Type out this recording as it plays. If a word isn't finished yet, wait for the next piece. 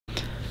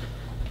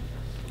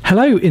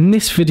Hello, in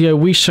this video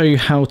we show you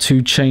how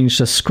to change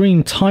the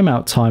screen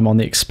timeout time on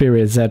the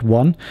Xperia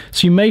Z1.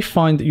 So you may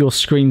find that your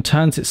screen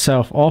turns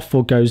itself off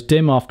or goes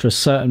dim after a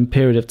certain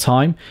period of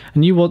time,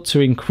 and you want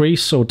to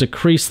increase or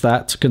decrease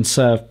that to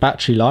conserve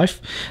battery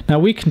life. Now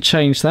we can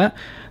change that.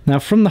 Now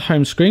from the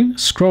home screen,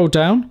 scroll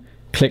down,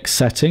 click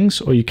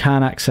settings, or you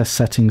can access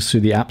settings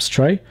through the apps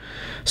tray.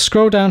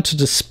 Scroll down to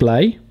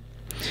display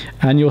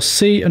and you'll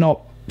see an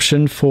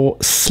option for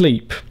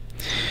sleep.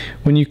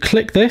 When you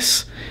click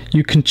this,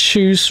 you can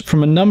choose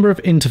from a number of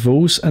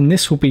intervals, and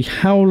this will be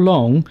how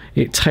long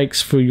it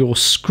takes for your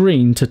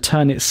screen to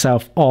turn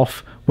itself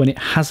off when it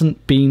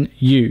hasn't been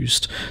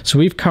used. So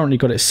we've currently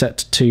got it set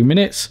to 2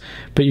 minutes,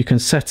 but you can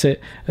set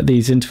it at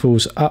these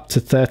intervals up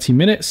to 30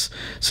 minutes.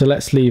 So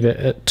let's leave it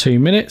at 2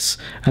 minutes,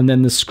 and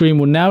then the screen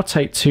will now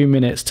take 2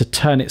 minutes to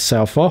turn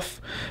itself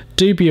off.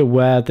 Do be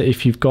aware that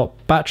if you've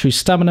got battery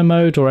stamina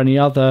mode or any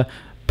other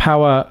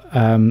power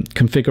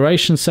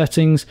configuration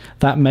settings,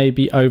 that may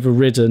be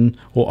overridden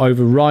or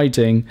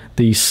overriding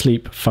the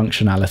sleep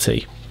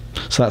functionality.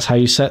 So that's how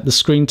you set the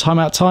screen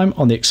timeout time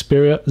on the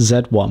Xperia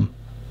Z1.